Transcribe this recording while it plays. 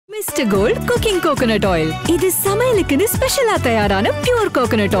Mr. Gold Cooking Coconut Oil. இது சமையலுக்குன்னு ஸ்பெஷலா தயாரான பியூர்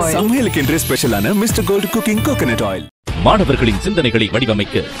கோகனட் ஆயில். சமையலுக்கென்று ஸ்பெஷலான Mr. Gold Cooking Coconut Oil. மாணவர்களின் சிந்தனைகளை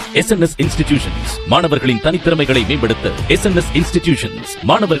வடிவமைக்க SNS இன்ஸ்டிடியூஷன்ஸ், மாணவர்களின் தனித்திறமைகளை மேம்படுத்த SNS இன்ஸ்டிடியூஷன்ஸ்,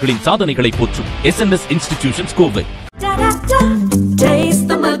 மாணவர்களின் சாதனைகளை போற்றும் SNS institutions Kovai. Taste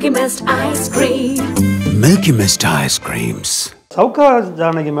the Milky Mist ice cream. Milky Mist ice creams. Sowcar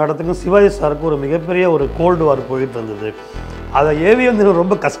Janaki மேடத்துக்கும் Sivaji சாருக்கும் ஒரு மிகப்பெரிய ஒரு கோல்டு வார் போயிட்டு இருந்தது. அதை AVM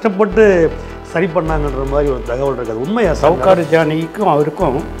ரொம்ப கஷ்டப்பட்டு சரி பண்ணாங்கன்ற மாதிரி ஒரு தகவல் இருக்குது. உண்மையா? சௌகார் ஜானகிக்கும்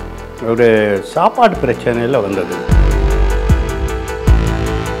அவருக்கும் ஒரு சாப்பாடு பிரச்சனையில் வந்தது.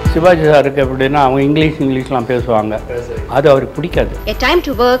 சிவாஜி சாருக்கு எப்படின்னா அவங்க இங்கிலீஷ்லாம் பேசுவாங்க, அது அவருக்கு பிடிக்காது. A time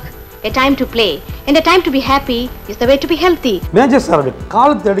to work, a time to play, and a time to be happy is the way to be healthy. Major sir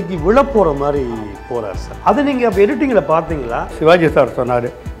காலத்தை அடுக்கி விழ போற மாதிரி போறார் சார். அது நீங்க அப்ப எடிட்டிங்ல பாத்தீங்களா? சிவாஜி சார் சொன்னாரு,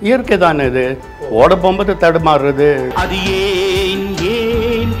 இயற்கை தானே இது, ஓட போகும்போது தடுமாறுறது. அது ஏன்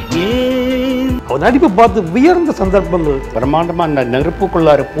ஏன் ஏன் அவர் நடிப்பை பார்த்து உயர்ந்த சந்தர்ப்பங்கள். பிரம்மாண்டமா அந்த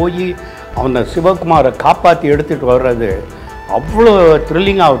நெருப்புக்குள்ளார போய் அவனை சிவகுமாரை காப்பாற்றி எடுத்துட்டு வர்றது அவ்வளோ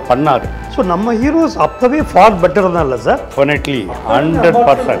த்ரில்லிங்காக அவர் பண்ணார். ஸோ நம்ம ஹீரோஸ் அப்பவே ஃபார் பெட்டர் தான் இல்லை சார்? டெஃபினெட்லி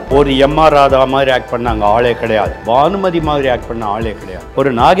 100%. ஒரு எம்ஆர் ராதா மாதிரி ஆக்ட் பண்ணாங்க, ஆளே கிடையாது. பானுமதி மாதிரி ஆக்ட் பண்ண ஆளே கிடையாது.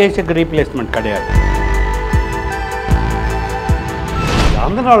 ஒரு நாகேஷுக்கு ரீப்ளேஸ்மெண்ட் கிடையாது.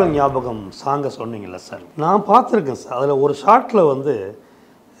 அந்த நாள் ஞாபகம் சாங்க சொன்னீங்கல்ல சார், நான் பார்த்துருக்கேன் சார். அதில் ஒரு ஷாட்டில் வந்து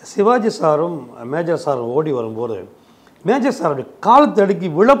சிவாஜி சாரும் மேஜர் சாரும் ஓடி வரும்போது மேஜர் சாரோட காலத்தை அடுக்கி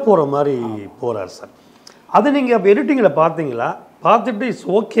விழ போகிற மாதிரி போகிறார் சார். அது நீங்கள் அப்போ எடிட்டிங்கில் பார்த்தீங்களா? பார்த்துட்டு இட்ஸ்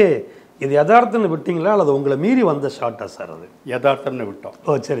ஓகே, இது யதார்த்தம்னு விட்டீங்களா அல்லது உங்களை மீறி வந்த ஷார்ட்டா சார்? அது யதார்த்தம்னு விட்டோம்.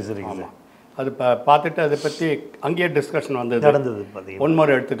 ஓ சரி சரிங்க சார். அது பார்த்துட்டு அதை பற்றி அங்கேயே டிஸ்கஷன் வந்தது, நடந்தது. பார்த்தீங்கன்னா ஒன்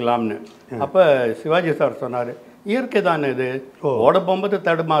முறை எடுத்துக்கலாம்னு. அப்போ சிவாஜி சார் சொன்னார், இயற்கை தானே இது, ஓட போகும்போது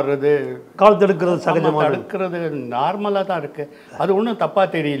தடுமாறுறது, கால் தடுக்கிறது சகஜமாக, தடுக்கிறது நார்மலாக தான் இருக்குது, அது ஒன்றும் தப்பாக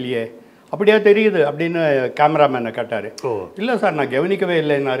தெரியலையே, அப்படியா தெரியுது அப்படின்னு கேமராமேனை கேட்டார். இல்லை சார் நான் கவனிக்கவே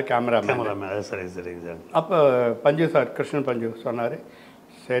இல்லைன்னாரு கேமராமேன். சரி சரிங்க சார். அப்போ பஞ்சு சார், கிருஷ்ணன் பஞ்சு சொன்னார்,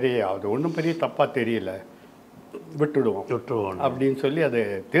 சரி அது ஒன்றும் பெரிய தப்பாக தெரியல, விட்டுடுவோம் அப்படின்னு சொல்லி அது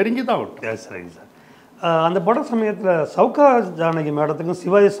தெரிஞ்சு தான் விட்டோம். சரிங்க சார். அந்த பட சமயத்தில் சௌகார் ஜானகி மேடத்துக்கும்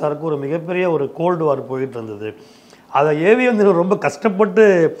சிவாஜி சாருக்கும் ஒரு மிகப்பெரிய ஒரு கோல்டு வார் போயிட்டு இருந்தது. அதை AVM ரொம்ப கஷ்டப்பட்டு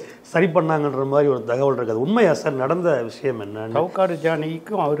சரி பண்ணாங்கன்ற மாதிரி ஒரு தகவல் இருக்குது. உண்மையா சார்? நடந்த விஷயம் என்ன? சௌகார்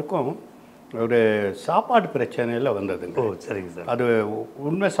ஜானகிக்கும் அவருக்கும் ஒரு சாப்பாடு பிரச்சனையில் வந்தது. ஓ சரிங்க சார். அது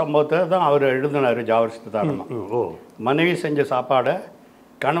உண்மை சம்பவத்தை தான் அவர் எழுதினார் ஜாவர்ஸ்தாரமாக. ஓ மனைவி செஞ்ச சாப்பாடை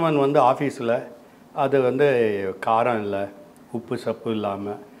கணவன் வந்து ஆஃபீஸில் அது வந்து காரம் இல்லை, உப்பு சப்பு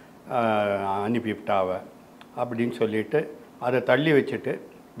இல்லாமல் அனுப்பிவிட்டாவ அப்படின்னு சொல்லிட்டு அதை தள்ளி வச்சுட்டு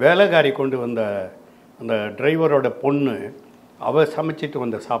வேலைக்காரி கொண்டு வந்த அந்த டிரைவரோட பொண்ணு அவள் சமைச்சிட்டு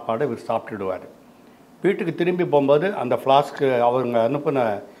வந்த சாப்பாடை இவர் சாப்பிட்டுடுவார். வீட்டுக்கு திரும்பி போகும்போது அந்த ஃப்ளாஸ்க்கு அவங்க அனுப்பின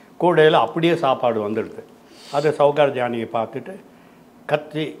கூடையில் அப்படியே சாப்பாடு வந்துடுது. அதை சௌகார் ஜானகி பார்த்துட்டு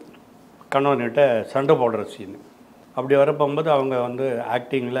கத்தி கணவன்கிட்ட சண்டை போடுற சீன். அப்படி வர போகும்போது அவங்க வந்து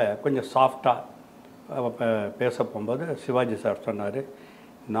ஆக்டிங்கில் கொஞ்சம் சாஃப்டாக பேச போகும்போது சிவாஜி சார் சொன்னார்,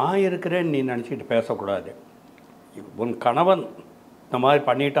 நான் இருக்கிறேன்னு நீ நினச்சிக்கிட்டு பேசக்கூடாது, உன் கணவன் இந்த மாதிரி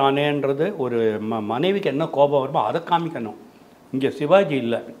பண்ணிட்டானேன்றது ஒரு மனைவிக்கு என்ன கோபம் வருமோ அதை காமிக்கணும். இங்கே சிவாஜி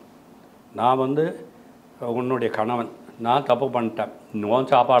இல்லை, நான் வந்து உன்னுடைய கணவன், நான் தப்பு பண்ணிட்டேன்,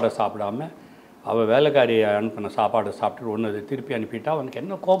 உன் சாப்பாடை சாப்பிடாம அவள் வேலைக்காரியை அனுப்பின சாப்பாடை சாப்பிட்டு ஒன்று திருப்பி அனுப்பிட்டா அவனுக்கு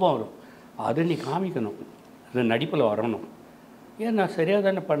என்ன கோபம் வரும், அது நீ காமிக்கணும், அது நடிப்பில் வரணும். ஏன் நான் சரியாக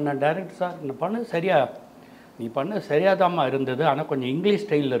தானே பண்ணேன் டைரக்டர் சார், நான் பண்ணது சரியா, நீ பண்ணது சரியாக தாம்மா இருந்தது, ஆனால் கொஞ்சம் இங்கிலீஷ்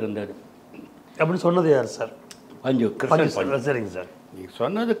ஸ்டைலில் இருந்தது அப்படின்னு சொன்னது யார் சார்? பஞ்சு, கிருஷ்ணன் பஞ்சு. சரிங்க சார். நீ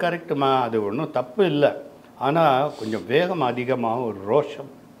சொன்னது கரெக்டுமா, அது ஒன்றும் தப்பு இல்லை, ஆனால் கொஞ்சம் வேகம் அதிகமாக ஒரு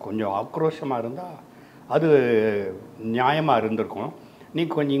ரோஷம் கொஞ்சம் ஆக்ரோஷமாக இருந்தால் அது நியாயமாக இருந்திருக்கும். நீ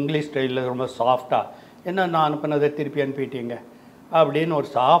கொஞ்சம் இங்கிலீஷ் ஸ்டைலில் ரொம்ப சாஃப்டாக, என்ன நான் அனுப்பினதை திருப்பி அனுப்பிட்டீங்க அப்படின்னு ஒரு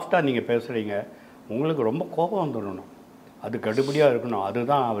சாஃப்டாக நீங்கள் பேசுகிறீங்க, உங்களுக்கு ரொம்ப கோபம் வந்துடணும், அது கடுபடியாக இருக்கணும்.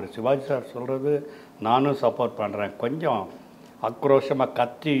 அதுதான் அவர் சிவாஜி சார் சொல்கிறது, நானும் சப்போர்ட் பண்ணுறேன். கொஞ்சம் ஆக்ரோஷமாக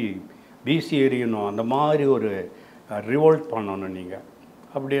கத்தி வீசி எறியணும், அந்த மாதிரி ஒரு ரிவோல்ட் பண்ணணும் நீங்கள்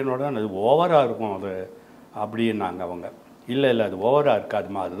அப்படின்னோட அது ஓவராக இருக்கும் அது அப்படின்னாங்க அவங்க. இல்லை இல்லை அது ஓவராக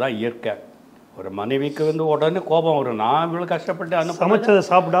இருக்காதுமா, அதுதான் இயற்கை. ஒரு மனைவிக்கு வந்து உடனே கோபம் வரும், நான் இவ்வளோ கஷ்டப்பட்டு சமைச்சதை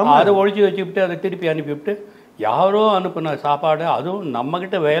சாப்பிடாம அதை ஒழிச்சு வச்சுக்கிட்டு அதை திருப்பி அனுப்பிவிட்டு யாரோ அனுப்பின சாப்பாடு, அதுவும்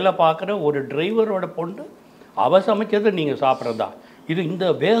நம்மக்கிட்ட வேலை பார்க்குற ஒரு டிரைவரோட பொண்ணு அவள் சமைச்சதை நீங்கள் சாப்பிட்றதா, இது இந்த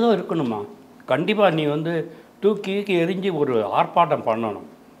வேகம் இருக்கணுமா? கண்டிப்பாக நீ வந்து தூக்கி எரிஞ்சு ஒரு ஆர்ப்பாட்டம் பண்ணணும்.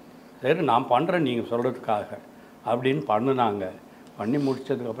 சரி நான் பண்ணுறேன் நீங்கள் சொல்கிறதுக்காக அப்படின்னு பண்ணினாங்க. பண்ணி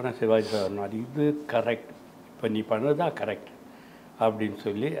முடித்ததுக்கப்புறம் சிவாஜி சார் சொன்னார், இது கரெக்ட், இப்போ நீ பண்ணது தான் கரெக்ட் அப்படின்னு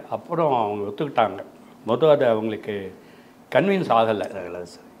சொல்லி அப்புறம் அவங்க ஒத்துக்கிட்டாங்க. மொதல் அது அவங்களுக்கு கன்வின்ஸ் ஆகலை.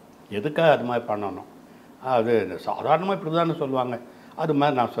 எதுக்காக அது மாதிரி பண்ணணும்? அது சாதாரணமாக இப்படி தானே சொல்லுவாங்க. அது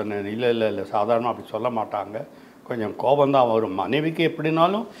மாதிரி நான் சொன்னேன், இல்லை சாதாரணமாக அப்படி சொல்ல மாட்டாங்க, கொஞ்சம் கோபம் தான் வரும். மனைவிக்கு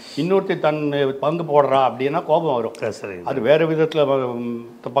எப்படினாலும் இன்னொருத்தி தன் பங்கு போடுறா அப்படின்னா கோபம் வரும். அது வேறு விதத்தில்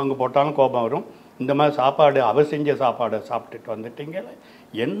பங்கு போட்டாலும் கோபம் வரும். இந்த மாதிரி சாப்பாடு அவர் செஞ்ச சாப்பாடை சாப்பிட்டுட்டு வந்துட்டீங்க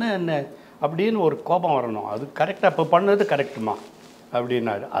என்ன அப்படின்னு ஒரு கோபம் வரணும். அது கரெக்டாக இப்போ பண்ணது கரெக்டுமா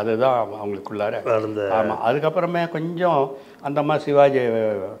அப்படின்னாரு. அதுதான் அவங்களுக்குள்ளார. ஆமாம். அதுக்கப்புறமே கொஞ்சம் அந்த மாதிரி சிவாஜி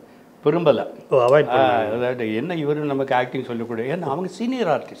விரும்பலை, அதாவது என்ன இவர் நமக்கு ஆக்டிங் சொல்லக்கூடிய, ஏன்னா அவங்க சீனியர்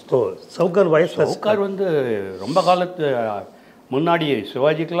ஆர்டிஸ்ட். சவுக்கார் வந்து ரொம்ப காலத்து முன்னாடி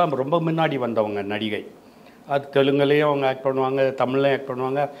சிவாஜிக்கெல்லாம் ரொம்ப முன்னாடி வந்தவங்க நடிகை. அது தெலுங்குலேயும் அவங்க ஆக்ட் பண்ணுவாங்க, தமிழ்லையும் ஆக்ட்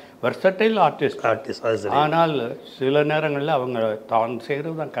பண்ணுவாங்க, வெர்சடைல் ஆர்டிஸ்ட். ஆனால் சில நேரங்களில் அவங்க தான்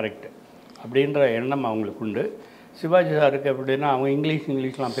செய்கிறது தான் கரெக்டு அப்படின்ற எண்ணம் அவங்களுக்கு உண்டு. சிவாஜி சாருக்கு எப்படின்னா அவங்க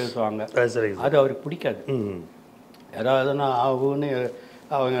இங்கிலீஷ்லாம் பேசுவாங்க, அது அவருக்கு பிடிக்காது. ஏதாவதுன்னா ஆகுன்னு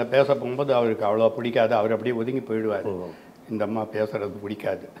அவங்க பேச போகும்போது அவருக்கு அவ்வளோ பிடிக்காது, அவர் அப்படியே ஒதுங்கி போயிடுவார். இந்த அம்மா பேசுகிறது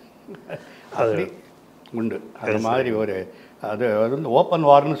பிடிக்காது அப்படி உண்டு. அது மாதிரி ஒரு அது வந்து ஓப்பன்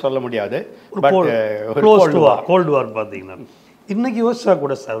வார்னு சொல்ல முடியாது, பட் கோல்டு வார் பார்த்தீங்கன்னா இன்னைக்கு யோசிச்சா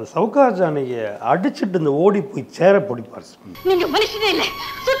கூட சார் சவுகார் ஜானகியை அடிச்சுட்டு இந்த ஓடி போய் சேர பிடிப்பார். நீங்க மனுஷனே இல்லை,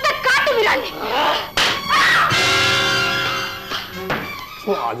 சுத்த காட்டு விராண்டி.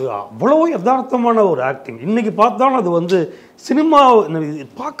 ஸோ அது அவ்வளோ யதார்த்தமான ஒரு ஆக்டிங். இன்னைக்கு பார்த்தாலும் அது வந்து சினிமா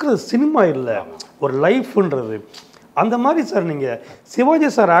பார்க்குறது சினிமா இல்லை, ஒரு லைஃப்ன்றது அந்த மாதிரி. சார் நீங்கள் சிவாஜி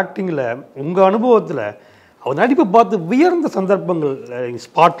சார் ஆக்டிங்கில் உங்கள் அனுபவத்தில் அவர் நடிப்பை பார்த்து உயர்ந்த சந்தர்ப்பங்கள்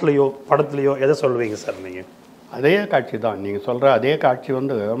ஸ்பாட்லேயோ படத்துலையோ எதை சொல்லுவீங்க சார் நீங்கள்? அதே காட்சி தான் நீங்கள் சொல்கிற அதே காட்சி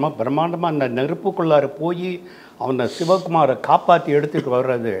வந்து ரொம்ப பிரம்மாண்டமாக அந்த நெருப்புக்குள்ளார போய் அவனை சிவகுமாரை காப்பாற்றி எடுத்துகிட்டு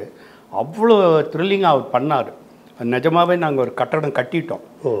வர்றது அவ்வளோ த்ரில்லிங்காக அவர் பண்ணார். நிஜமாகவே நாங்கள் ஒரு கட்டடம் கட்டிட்டோம்,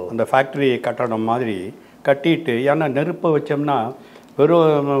 அந்த ஃபேக்ட்ரி கட்டடம் மாதிரி கட்டிட்டு. ஏன்னா நெருப்பை வச்சோம்னா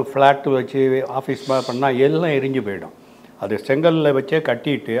வெறும் ஃப்ளாட்டு வச்சு ஆஃபீஸ் மாதிரி பண்ணால் எல்லாம் எரிஞ்சு போயிடும். அது செங்கலில் வச்சே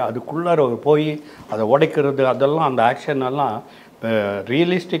கட்டிட்டு அதுக்குள்ளார போய் அதை உடைக்கிறது அதெல்லாம் அந்த ஆக்ஷன் எல்லாம்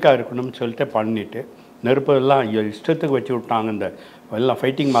ரியலிஸ்டிக்காக இருக்கணும்னு சொல்லிட்டு பண்ணிவிட்டு நெருப்பு எல்லாம் இஷ்டத்துக்கு வச்சு விட்டாங்க. இந்த எல்லாம்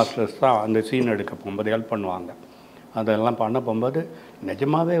ஃபைட்டிங் மாஸ்டர்ஸ் தான் அந்த சீன் எடுக்க போகும்போது ஹெல்ப் பண்ணுவாங்க. அதெல்லாம் பண்ண போகும்போது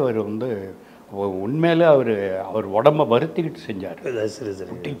நிஜமாகவே அவர் வந்து உண்மையிலே அவர் உடம்பை வருத்திக்கிட்டு செஞ்சார்.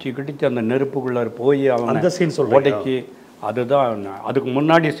 கிட்டிச்சு அந்த நெருப்புக்குள்ளார போய் அவங்க உடைச்சி, அதுதான் அதுக்கு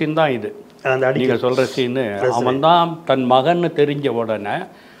முன்னாடி சீன் தான் இது நீங்கள் சொல்கிற சீனு. அவன் தான் தன் மகன்னு தெரிஞ்ச உடனே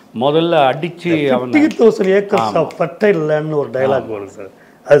முதல்ல அடித்து அவன் ஒரு டைலாக் வரும் சார்.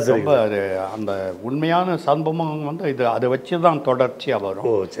 ரொம்ப அது அந்த உண்மையான சம்பவம் வந்து இது அதை வச்சு தான் தொடர்ச்சியாக வரும்.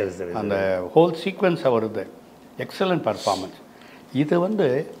 அந்த ஹோல் சீக்வன்ஸாக வருது. Excellent performance. இது வந்து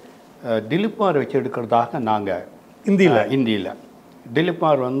திலீப்குமார் வச்சு எடுக்கிறதாக நாங்கள் இந்தியில்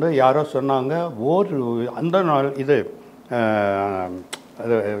திலீப்குமார் வந்து யாரோ சொன்னாங்க அந்த நாள் இது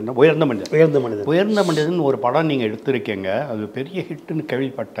உயர்ந்த மனிதன் ஒரு படம் நீங்கள் எடுத்திருக்கீங்க, அது பெரிய ஹிட்டுன்னு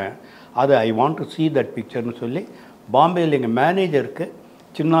கேள்விப்பட்டேன், அது I want to see that பிக்சர்னு சொல்லி பாம்பேயில் எங்கள் மேனேஜருக்கு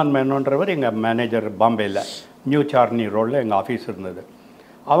சின்னான் மேனோன்றவர் எங்கள் மேனேஜர் பாம்பேயில் நியூ சார்னி ரோடில் எங்கள் ஆஃபீஸ் இருந்தது.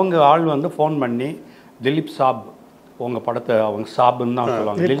 அவங்க ஆள் வந்து ஃபோன் பண்ணி திலீப் சாப் உங்கள் படத்தை அவங்க சாப்புன்னு தான்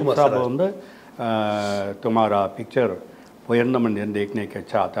சொல்லுவாங்க. திலீப் சாப் வந்து துமாரா பிக்சர் உயர்ந்த மனிதன் தேக்னே கே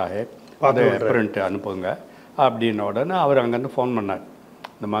சாத்தா ஹே, அதை பிரிண்ட் அனுப்புங்க அப்படின்ன உடனே அவர் அங்கேருந்து ஃபோன் பண்ணார்.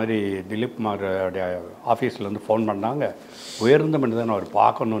 இந்த மாதிரி திலீப் குமாரோடைய ஆஃபீஸ்லேருந்து ஃபோன் பண்ணாங்க, உயர்ந்த மனிதன் அவர்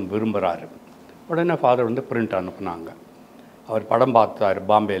பார்க்கணுன்னு விரும்புகிறாரு. உடனே ஃபாதர் வந்து பிரிண்ட் அனுப்புனாங்க. அவர் படம் பார்த்தார்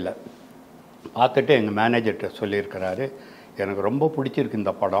பாம்பேயில். பார்த்துட்டு எங்கள் மேனேஜர்கிட்ட சொல்லியிருக்கிறாரு, எனக்கு ரொம்ப பிடிச்சிருக்கு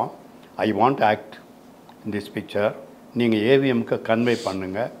இந்த படம், I want act in this picture, நீங்கள் ஏவிஎம்க்கு கன்வே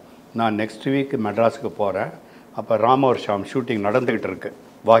பண்ணுங்கள், நான் நெக்ஸ்ட் வீக் மெட்ராஸுக்கு போகிறேன், அப்போ ராமவர்ஷம் ஷூட்டிங் நடந்துக்கிட்டு இருக்கு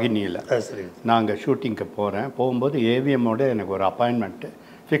வாகினியில், நாங்கள் ஷூட்டிங்க்கு போகிறேன், போகும்போது ஏவிஎம்மோட எனக்கு ஒரு அப்பாயின்மெண்ட்டு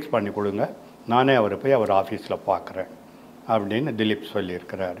ஃபிக்ஸ் பண்ணி கொடுங்க, நானே அவரை போய் அவர் ஆஃபீஸில் பார்க்குறேன் அப்படின்னு திலீப்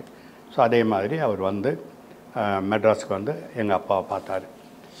சொல்லியிருக்கிறாரு. ஸோ அதே மாதிரி அவர் வந்து மெட்ராஸுக்கு வந்து எங்கள் அப்பாவை பார்த்தாரு.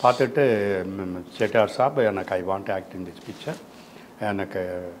 பார்த்துட்டு செட்டார் சாப் எனக்கு I want act in this picture, எனக்கு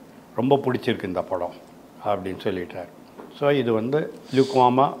ரொம்ப பிடிச்சிருக்கு இந்த படம் அப்படின்னு சொல்லிட்டார். ஸோ இது வந்து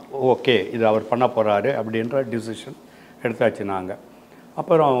லுக்வாமாக ஓகே இது அவர் பண்ண போகிறாரு அப்படின்ற டிசிஷன் எடுத்தாச்சு நாங்கள்.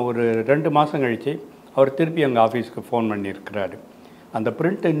 அப்புறம் ஒரு 2 மாதம் கழித்து அவர் திருப்பி எங்கள் ஆஃபீஸுக்கு ஃபோன் பண்ணியிருக்கிறாரு, அந்த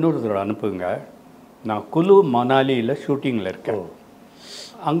பிரிண்ட்டை இன்னொரு தடவை அனுப்புங்க, நான் குலு மணாலியில் ஷூட்டிங்கில் இருக்கேன்,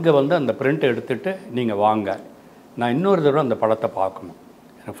 அங்கே வந்து அந்த பிரிண்ட்டை எடுத்துகிட்டு நீங்கள் வாங்க, நான் இன்னொரு தடவை அந்த படத்தை பார்க்கணும்.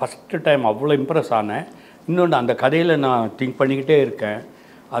 எனக்கு ஃபஸ்ட்டு டைம் அவ்வளோ இம்ப்ரெஸ் ஆனேன். இன்னொன்று அந்த கதையில் நான் திங்க் பண்ணிக்கிட்டே இருக்கேன்,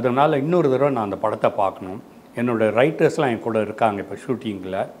 அதனால் இன்னொரு தடவை நான் அந்த படத்தை பார்க்கணும், என்னோடய ரைட்டர்ஸ்லாம் என் கூட இருக்காங்க இப்போ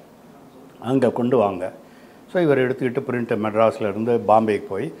ஷூட்டிங்கில், அங்கே கொண்டு வாங்க. ஸோ இவர் எடுத்துக்கிட்டு பிரிண்ட்டு மெட்ராஸில் பாம்பேக்கு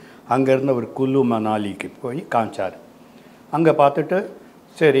போய் அங்கேருந்து அவர் குல்லு மணாலிக்கு போய் காமிச்சார். அங்கே பார்த்துட்டு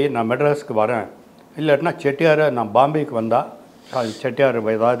சரி நான் மெட்ராஸுக்கு வரேன், இல்லைன்னா செட்டியாரை நான் பாம்பேக்கு வந்தால் செட்டியார்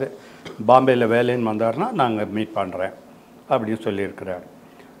ஏதாவது பாம்பேயில் வேலைன்னு வந்தார்னா நாங்கள் மீட் பண்ணுறேன் அப்படின்னு சொல்லியிருக்கிறார்.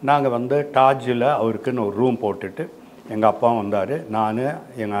 நாங்கள் வந்து டாஜில் அவருக்குன்னு ஒரு ரூம் போட்டுட்டு எங்கள் அப்பாவும் வந்தார், நான்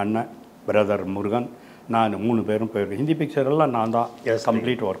எங்கள் அண்ணன் பிரதர் முருகன் நான் 3 பேரும் போயிருக்கேன். ஹிந்தி பிக்சரெல்லாம் நான் தான்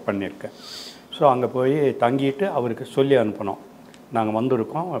கம்ப்ளீட் ஒர்க் பண்ணியிருக்கேன். ஸோ அங்கே போய் தங்கிட்டு அவருக்கு சொல்லி அனுப்பினோம், நாங்கள்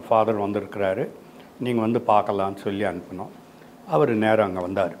வந்திருக்கோம், ஃபாதர் வந்திருக்கிறாரு, நீங்கள் வந்து பார்க்கலான்னு சொல்லி அனுப்பினோம். அவர் நேரம் அங்கே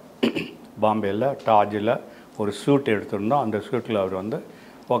வந்தார். பாம்பேயில் டாஜில் ஒரு சூட் எடுத்திருந்தோம். அந்த சூட்டில் அவர் வந்து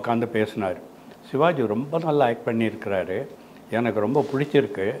உட்காந்து பேசினார். சிவாஜி ரொம்ப நல்லா ஆக்ட் பண்ணியிருக்கிறாரு, எனக்கு ரொம்ப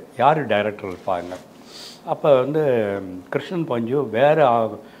பிடிச்சிருக்கு, யார் டைரக்டர் இருப்பாங்க? அப்போ வந்து கிருஷ்ணன் பஞ்சு வேறு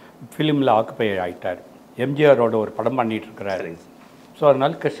ஃபிலிமில் ஆக்குப்பை ஆகிட்டார், எம்ஜிஆரோட ஒரு படம் பண்ணிகிட்ருக்கிறாரு. ஸோ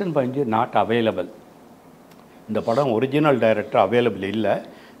அதனால் கிருஷ்ணன் பஞ்சு நாட் அவைலபிள். இந்த படம் ஒரிஜினல் டைரக்டர் அவைலபிள் இல்லை,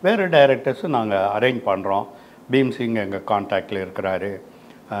 வேறு டைரக்டர்ஸும் நாங்கள் அரேஞ்ச் பண்ணுறோம். பீம்சிங் எங்கள் கான்டாக்டில் இருக்கிறாரு,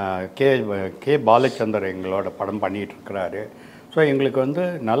 கே பாலச்சந்தர் எங்களோட படம் பண்ணிகிட்ருக்கிறாரு. ஸோ எங்களுக்கு வந்து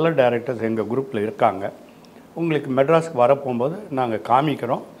நல்ல டைரக்டர்ஸ் எங்கள் குரூப்பில் இருக்காங்க, உங்களுக்கு மெட்ராஸுக்கு வரப்போகும்போது நாங்கள்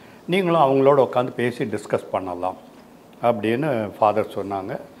காமிக்கிறோம், நீங்களும் அவங்களோட உட்காந்து பேசி டிஸ்கஸ் பண்ணலாம் அப்படின்னு ஃபாதர்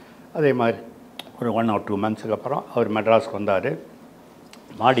சொன்னாங்க. அதே மாதிரி ஒரு 1 or 2 monthsக்கு அப்புறம் அவர் மெட்ராஸுக்கு வந்தார்.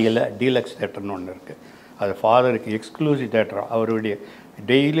 மாடியில் டீலக்ஸ் தேட்டர்னு ஒன்று இருக்குது, அது ஃபாதருக்கு எக்ஸ்க்ளூசிவ் தேட்டர். அவருடைய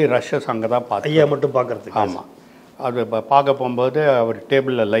டெய்லி ரஷ்ஷஸ் அங்கே தான் ஐயா மட்டும் பார்க்குறதுக்கு. ஆமாம், அது பார்க்க போகும்போது அவர்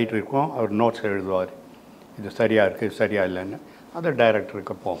டேபிளில் லைட் இருக்கும், அவர் நோட்ஸ் எழுதுவார், இது சரியாக இருக்குது சரியாக இல்லைன்னு. அது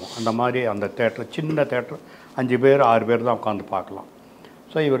டைரக்டருக்கு போகும். அந்த மாதிரி அந்த தேட்டர் சின்ன தேட்டர், 5 பேர் 6 பேர் தான் உட்காந்து பார்க்கலாம்.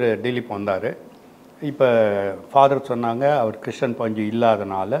 ஸோ இவர் டெல்லிக்கு வந்தார். இப்போ ஃபாதர் சொன்னாங்க அவர் கிருஷ்ணன் பஞ்சு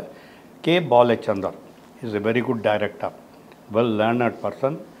இல்லாதனால K Balachander is a very good director, well learned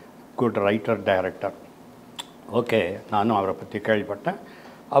person, good writer director. Okay, நானும் அவரை பற்றி கேள்விப்பட்டேன்,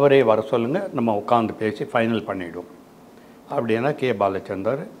 அவரே வர சொல்லுங்கள், நம்ம உட்காந்து பேசி ஃபைனல் பண்ணிவிடுவோம் அப்படின்னா கே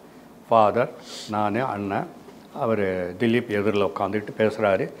பாலச்சந்தர், ஃபாதர், நான், அண்ணன், அவர் திலீப் எதிரில் உட்காந்துட்டு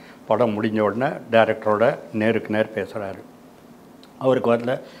பேசுகிறாரு. படம் முடிஞ்ச உடனே டைரக்டரோட நேருக்கு நேர் பேசுகிறாரு. அவருக்கு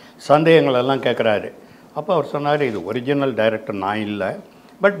வரல சந்தேகங்களெல்லாம் கேட்குறாரு. அப்போ அவர் சொன்னார், இது ஒரிஜினல் டைரக்டர் நான் இல்லை,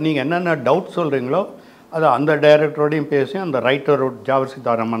 பட் நீங்கள் என்னென்ன டவுட் சொல்கிறீங்களோ அது அந்த டைரக்டரோடையும் பேசி, அந்த ரைட்டரோட ஜாவர்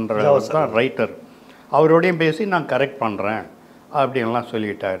சீதாராமன்ற தான் ரைட்டர், அவரோடையும் பேசி நான் கரெக்ட் பண்ணுறேன் அப்படின்லாம்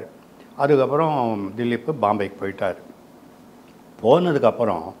சொல்லிட்டார். அதுக்கப்புறம் திலீப் பாம்பேக்கு போயிட்டார்.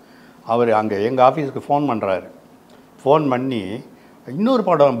 போனதுக்கப்புறம் அவர் அங்கே எங்கள் ஆஃபீஸுக்கு ஃபோன் பண்ணுறாரு. ஃபோன் பண்ணி இன்னொரு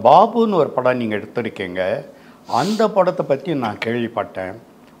படம் பாபுன்னு ஒரு படம் நீங்கள் எடுத்திருக்கீங்க, அந்த படத்தை பற்றி நான் கேள்விப்பட்டேன்,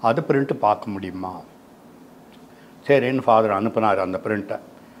 அது பிரிண்ட்டு பார்க்க முடியுமா? சரின்னு ஃபாதர் அனுப்புனார் அந்த பிரிண்ட்டை.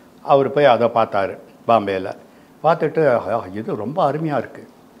 அவர் போய் அதை பார்த்தாரு பாம்பேயில். பார்த்துட்டு இது ரொம்ப அருமையாக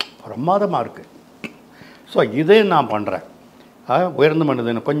இருக்குது, பிரமாதமாக இருக்குது, ஸோ இதே நான் பண்ணுறேன், உயர்ந்த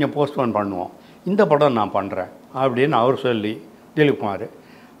மனிதனை கொஞ்சம் போஸ்ட்போன் பண்ணுவோம், இந்த படம் நான் பண்ணுறேன் அப்படின்னு அவர் சொல்லி திலீப்குமார்.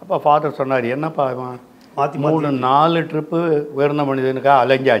 அப்போ ஃபாதர் சொன்னார், என்னப்பா மாற்றி 3-4 ட்ரிப்பு உயர்ந்த மனிதனுக்காக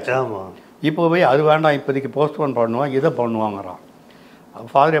அலைஞ்சாச்சு, இப்போ போய் அது வேண்டாம் இப்போதைக்கு போஸ்ட்போன் பண்ணுவோம், இதை பண்ணுவாங்கிறான்.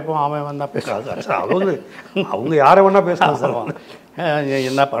 ஃபாதர் எப்போ அவன் வந்தால் பேசுகிறாங்க, அவங்க யாரை வேணால் பேசுகிறாங்க சார்.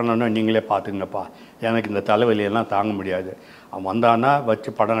 என்ன பண்ணணும் நீங்களே பார்த்துங்கப்பா, எனக்கு இந்த தலைவலியெல்லாம் தாங்க முடியாது, அவன் வந்தான்னா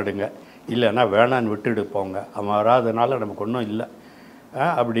வச்சு படம் எடுங்க, இல்லைன்னா வேணான்னு விட்டுட்டு போங்க, அவன் வராதனால நமக்கு ஒன்றும் இல்லை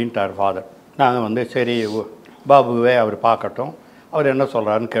அப்படின்ட்டார் ஃபாதர். நாங்கள் வந்து சரி பாபுவே அவர் பார்க்கட்டும், அவர் என்ன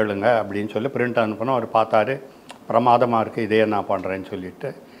சொல்கிறாருன்னு கேளுங்க அப்படின்னு சொல்லி பிரிண்ட் அனுப்பினோம். அவர் பார்த்தாரு, பிரமாதமாக இருக்குது, இதே நான் பண்ணுறேன்னு சொல்லிவிட்டு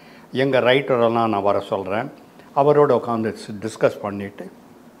எங்கள் ரைட்டரெல்லாம் நான் வர சொல்கிறேன், அவரோட உட்காந்து டிஸ்கஸ் பண்ணிவிட்டு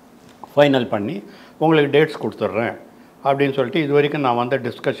ஃபைனல் பண்ணி உங்களுக்கு டேட்ஸ் கொடுத்துட்றேன் அப்படின்னு சொல்லிட்டு இது வரைக்கும் நான் வந்த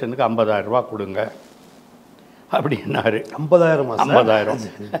டிஸ்கஷனுக்கு 50,000 ரூபா கொடுங்க அப்படின்னாரு. 50,000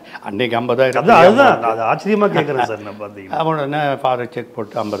 அன்றைக்கி 50,000. அதுதான் அது ஆச்சரியமாக கேட்குறேன் சார். நான் பார்த்தீங்கன்னா அவனே ஃபாதர் செக்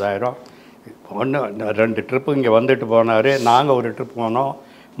போட்டு 50,000. ஒன்று 2 ட்ரிப்பு இங்கே வந்துட்டு போனார், நாங்கள் ஒரு ட்ரிப் போனோம்,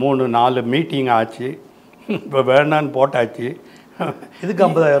 3-4 மீட்டிங் ஆச்சு, இப்போ வேணான்னு போட்டாச்சு. இதுக்கு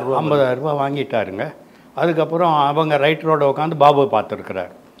 50,000 ரூபா வாங்கிட்டாருங்க. அதுக்கப்புறம் அவங்க ரைட்டரோட உட்காந்து பாபு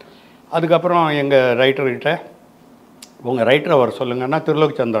பார்த்துருக்குறாரு. அதுக்கப்புறம் எங்கள் ரைட்டர்கிட்ட உங்கள் ரைட்டரை வர சொல்லுங்கன்னா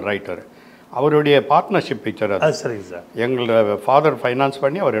திருலோக்சந்தர் ரைட்டர், அவருடைய பார்ட்னர்ஷிப் பிக்சர் அது. சரிங்க சார். எங்களோட ஃபாதர் ஃபைனான்ஸ்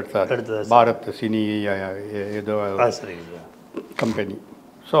பண்ணி அவர் எடுத்தார், பாரத் சினி ஏதோ கம்பெனி.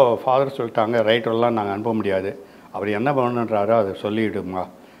 ஸோ ஃபாதர் சொல்லிட்டாங்க, ரைட்டரெல்லாம் நாங்கள் அனுப்ப முடியாது, அவர் என்ன பண்ணுன்றாரோ அதை சொல்லிவிடுமா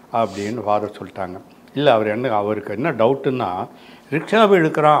அப்படின்னு ஃபாதர் சொல்லிட்டாங்க. இல்லை அவருக்கு என்ன டவுட்டுன்னா, ரிக்ஷாவை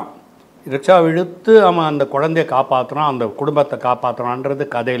இழுக்கிறான், ரிக்ஷாவை இழுத்து அவன் அந்த குழந்தைய காப்பாற்றுறான், அந்த குடும்பத்தை காப்பாற்றுறான்றது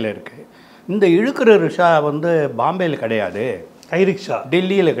கதையில் இருக்குது. இந்த இழுக்கிற ரிக்ஷா வந்து பாம்பேயில் கிடையாது, கை ரிக்ஷா,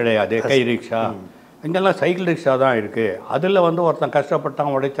 டெல்லியில் கிடையாது கை ரிக்ஷா, இங்கெல்லாம் சைக்கிள் ரிக்ஷா தான் இருக்குது. அதில் வந்து ஒருத்தன்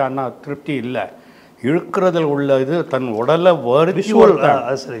கஷ்டப்பட்டான் உடைச்சான்னா திருப்தி இல்லை, இழுக்கிறதில் உள்ள இது தன் உடலை வருத்தி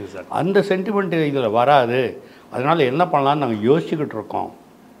அந்த சென்டிமெண்ட் இதில் வராது. அதனால் என்ன பண்ணலான்னு நாங்கள் யோசிச்சுக்கிட்டு இருக்கோம்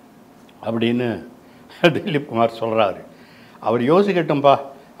அப்படின்னு திலீப் குமார் சொல்கிறாரு. அவர் யோசிக்கட்டும்பா,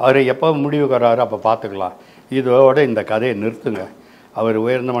 அவர் எப்போ முடிவுக்கு வர்றாரு அப்போ பார்த்துக்கலாம், இதோட இந்த கதையை நிறுத்துங்க, அவர்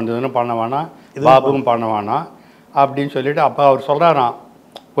உயர்ந்த மனிதனும் பண்ண வேணாம், பாபுவும் பண்ண வேணாம் அப்படின்னு சொல்லிவிட்டு அப்போ அவர் சொல்கிறாராம்,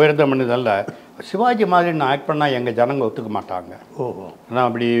 உயர்ந்த மனிதனில் சிவாஜி மாதிரி நான் ஆக்ட் பண்ணால் எங்கள் ஜனங்க ஒத்துக்க மாட்டாங்க, நான்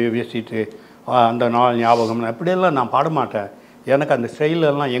அப்படி வீசிட்டு அந்த நாள் ஞாபகம் அப்படியெல்லாம் நான் பாட மாட்டேன், எனக்கு அந்த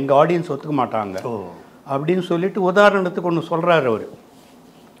ஸ்டைலெல்லாம் எங்கள் ஆடியன்ஸ் ஒத்துக்க மாட்டாங்க அப்படின்னு சொல்லிட்டு உதாரணத்துக்கு ஒன்று சொல்கிறாரு அவர்.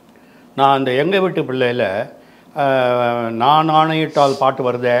 நான் அந்த எங்கள் வீட்டு பிள்ளையில் நான் ஆணையிட்டால் பாட்டு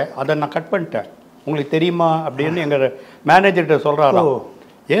வருதே அதை நான் கட் பண்ணிட்டேன், உங்களுக்கு தெரியுமா அப்படின்னு எங்கள் மேனேஜர்கிட்ட சொல்கிறாராம்.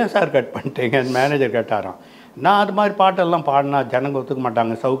 ஏன் சார் கட் பண்ணிட்டீங்க மேனேஜர் கேட்டாராம். நான் அது மாதிரி பாட்டெல்லாம் பாடினா ஜனங்க ஒத்துக்க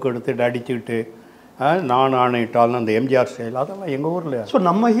மாட்டாங்க, சவுக்கு எடுத்துட்டு அடிச்சுக்கிட்டு நான் ஆணையிட்டாலும் அந்த எம்ஜிஆர் ஸ்டைல் அதெல்லாம் எங்கள் ஊரில். ஸோ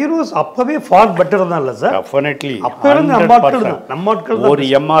நம்ம ஹீரோஸ் அப்போவே ஃபார் பெட்டர் தான் இல்லை சார்? டெஃபினெட்லி. ஒரு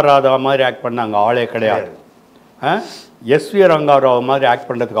எம்ஆர் ராதா மாதிரி ஆக்ட் பண்ணாங்க ஆளே கிடையாது, எஸ்வி ரங்காராவ் மாதிரி ஆக்ட்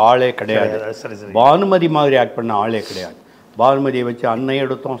பண்ணுறதுக்கு ஆளே கிடையாது, பானுமதி மாதிரி ஆக்ட் பண்ண ஆளே கிடையாது. பானுமதியை வச்சு அன்னை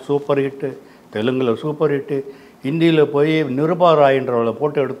எடுத்தோம், சூப்பர் ஹிட்டு, தெலுங்கில் சூப்பர் ஹிட்டு, ஹிந்தியில் போய் நிருபாராயின்றவளை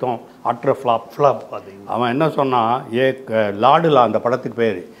போட்டு எடுத்தோம், அட்ர ஃப்ளாப். அவன் என்ன சொன்னான், ஏ லாடுலா அந்த படத்துக்கு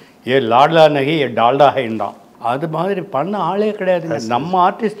பேர், ஏ லாடுலா நகி ஏ டால்டா ஹைன்றான். அது மாதிரி பண்ண ஆளே கிடையாது. நம்ம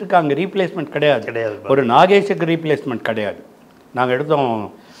ஆர்டிஸ்ட்டுக்கு அங்கே ரீப்ளேஸ்மெண்ட் கிடையாது, ஒரு நாகேஷுக்கு ரீப்ளேஸ்மெண்ட் கிடையாது. நாங்கள் எடுத்தோம்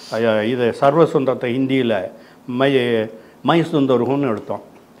இது சர்வசுந்தரத்தை ஹிந்தியில் மை சுந்தர்ஹுன்னு எடுத்தோம்,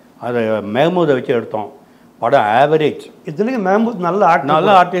 அதை மெஹமூதை வச்சு எடுத்தோம், படம் ஆவரேஜ். இதுலேயே மெஹமூத்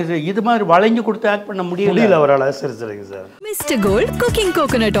நல்ல ஆர்டிஸ்ட், இது மாதிரி வளைஞ்சு கொடுத்து ஆக்ட் பண்ண முடியல அவரால். சரிங்க sir. Mister gold cooking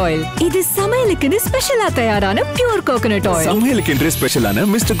coconut oil, இது சமையலுக்குன்னு ஸ்பெஷலா தயாரான பியூர் கோகனட் ஆயில். சமையலுக்கு ஸ்பெஷலான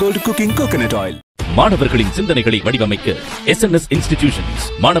mister gold cooking coconut oil. மாணவர்களின் சிந்தனைகளை வடிவமைக்க SNS இன்ஸ்டிடியூஷன்ஸ்,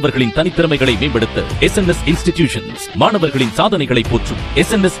 மாணவர்களின் தனித்திறமைகளை மேம்படுத்த SNS இன்ஸ்டிடியூஷன்ஸ், மாணவர்களின் சாதனைகளை போற்றும்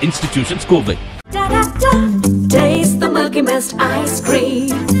SNS institutions Kovai. Taste the Milky Mist ice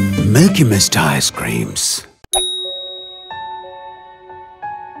cream. Milky Mist ice creams.